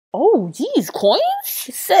Oh, geez, coins?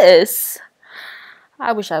 Sis.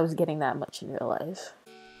 I wish I was getting that much in real life.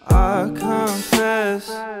 I confess,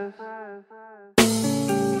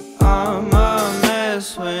 I'm a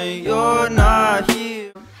mess when you're not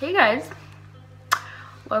here. Hey guys,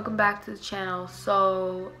 welcome back to the channel.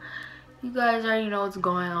 So, you guys already know what's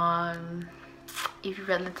going on. If you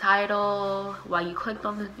read the title, why you clicked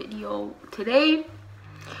on this video, today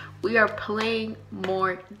we are playing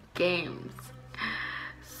more games.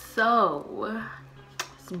 So,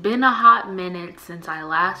 it's been a hot minute since I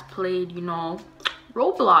last played,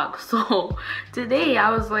 Roblox. So, today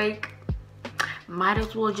I was like, might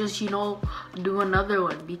as well just, do another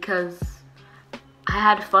one because I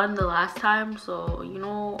had fun the last time. So,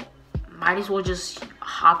 might as well just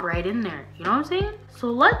hop right in there. You know what I'm saying? So,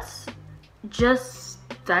 let's just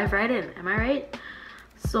dive right in. Am I right?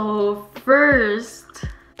 So, first,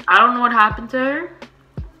 I don't know what happened to her.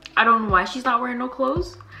 I don't know why she's not wearing no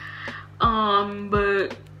clothes.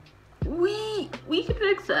 But we can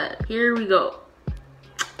fix that. Here we go.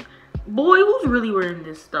 Boy, who's really wearing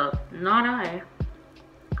this stuff? Not I.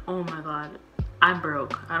 Oh my god. I'm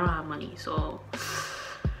broke. I don't have money, so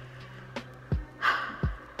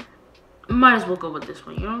might as well go with this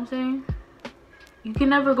one, you know what I'm saying? You can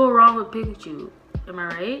never go wrong with Pikachu. Am I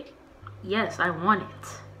right? Yes, I want it.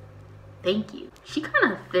 Thank you. She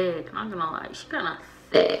kind of thick, not gonna lie. She kind of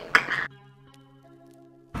thick.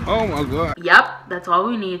 Oh my god. Yep, that's all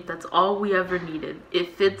we need. That's all we ever needed.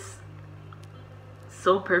 It fits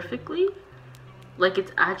so perfectly. Like,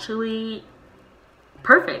 it's actually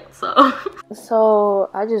perfect, so. So,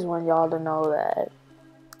 I just want y'all to know that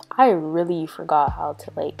I really forgot how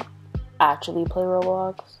to, actually play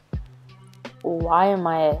Roblox. Why am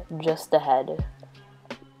I just ahead?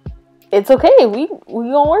 It's okay, we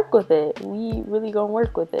gonna work with it. We really gonna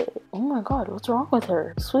work with it. Oh my god, what's wrong with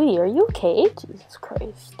her? Sweetie, are you okay? Jesus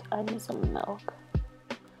Christ, I need some milk.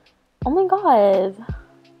 Oh my god.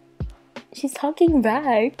 She's talking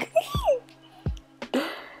back.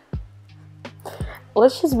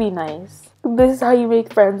 Let's just be nice. This is how you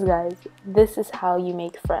make friends, guys. This is how you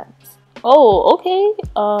make friends. Oh, okay.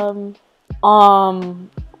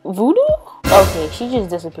 Voodoo? Okay, she just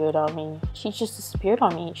disappeared on me. She just disappeared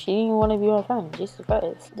on me. She didn't even want to be my friend. Jesus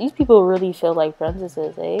Christ. These people really feel like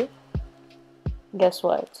princesses, eh? Guess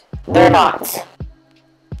what? They're not.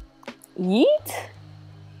 Yeet?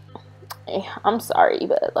 I'm sorry,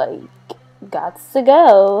 but gots to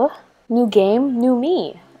go. New game, new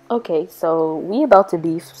me. Okay, so we about to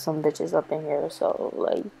beef some bitches up in here, so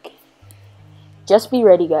just be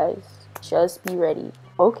ready, guys. Just be ready.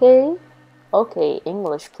 Okay,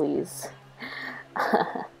 English, please.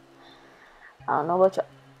 I don't know what y'all.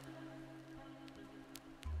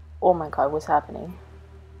 Oh my god, what's happening?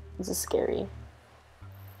 This is scary.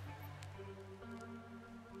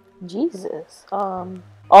 Jesus.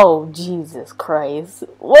 Oh, Jesus Christ.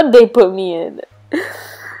 What'd they put me in?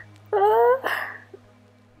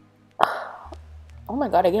 Oh my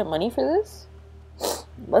god, I get money for this?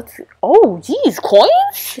 Oh, geez, coins?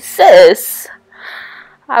 Sis.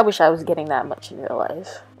 I wish I was getting that much in real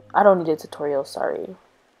life. I don't need a tutorial, sorry.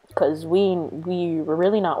 Because we were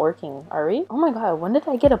really not working, are we? Oh my god, when did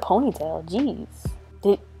I get a ponytail? Jeez.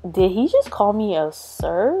 Did he just call me a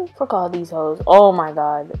sir? Fuck all these hoes. Oh my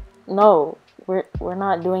god. No, we're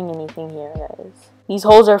not doing anything here, guys. These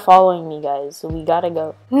hoes are following me, guys, so we gotta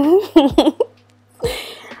go.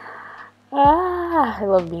 I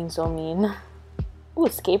love being so mean. Ooh, a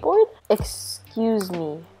skateboard? Excuse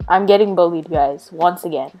me. I'm getting bullied, guys, once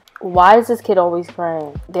again. Why is this kid always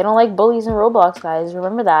crying? They don't like bullies in Roblox, guys.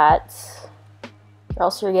 Remember that. Or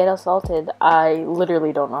else you get assaulted. I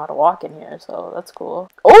literally don't know how to walk in here, so that's cool.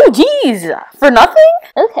 Oh, jeez! For nothing?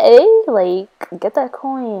 Okay, get that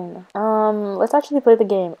coin. Let's actually play the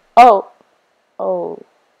game. Oh,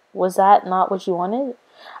 was that not what you wanted?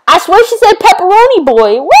 I swear she said pepperoni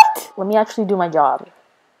boy! What? Let me actually do my job.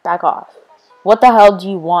 Back off. What the hell do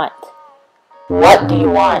you want? What do you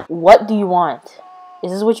want? What do you want?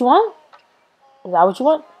 Is this what you want? Is that what you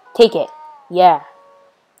want? Take it. Yeah.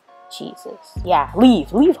 Jesus. Yeah,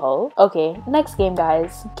 leave, ho. Okay, next game,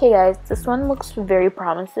 guys. Okay, guys, this one looks very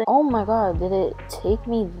promising. Oh my god, did it take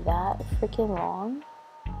me that freaking long?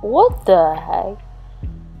 What the heck?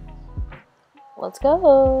 Let's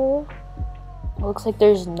go. Looks like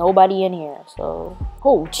there's nobody in here, so.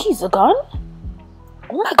 Oh, jeez, a gun?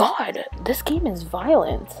 Oh my god, this game is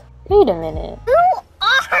violent. Wait a minute. Who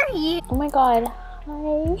are you? Oh my god.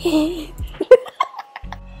 Hi.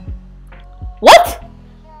 What?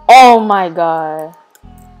 Oh my god.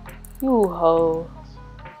 You hoe.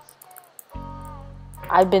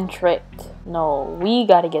 I've been tricked. No, we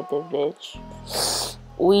gotta get this bitch.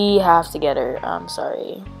 We have to get her. I'm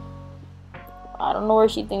sorry. I don't know where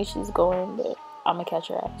she thinks she's going, but I'm gonna catch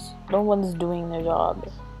her ass. No one's doing their job.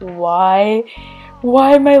 Why?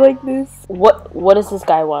 Why am I like this? What does this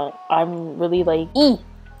guy want? I'm really like,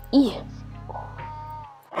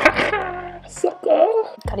 Sucker.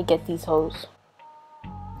 Gotta get these hoes.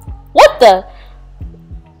 What the?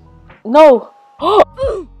 No. Oh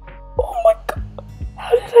my god.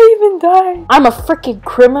 How did I even die? I'm a freaking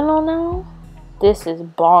criminal now? This is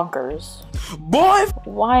bonkers. Boy!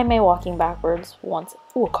 Why am I walking backwards once?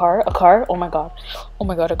 Ooh, a car? A car? Oh my god. Oh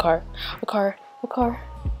my god, a car. A car. A car.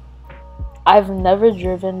 I've never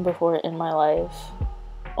driven before in my life.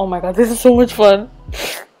 Oh my god, this is so much fun.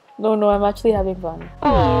 No, I'm actually having fun.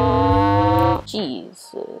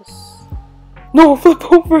 Jesus. No,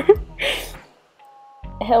 flip over.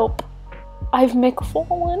 Help. I've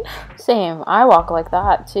McFallen. Same, I walk like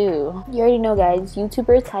that too. You already know, guys,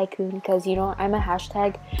 YouTuber tycoon, because you know I'm a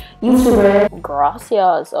hashtag YouTuber.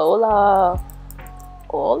 Gracias. Hola.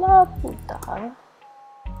 Hola puta.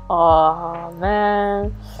 Aw,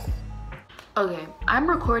 man. Okay, I'm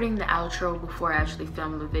recording the outro before I actually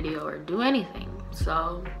film the video or do anything.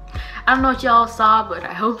 So, I don't know what y'all saw, but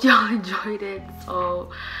I hope y'all enjoyed it.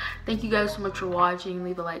 So, thank you guys so much for watching.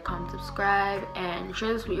 Leave a like, comment, subscribe, and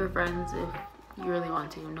share this with your friends if you really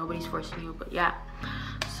want to. Nobody's forcing you, but yeah.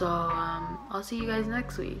 So, I'll see you guys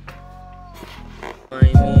next week.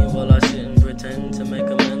 While I sit and pretend to make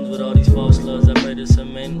amends with all these false loves I pray to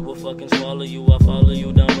cement will fucking swallow you. I follow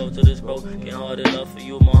you down road to this broken heart enough for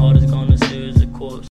you. My heart is gonna stare as a corpse.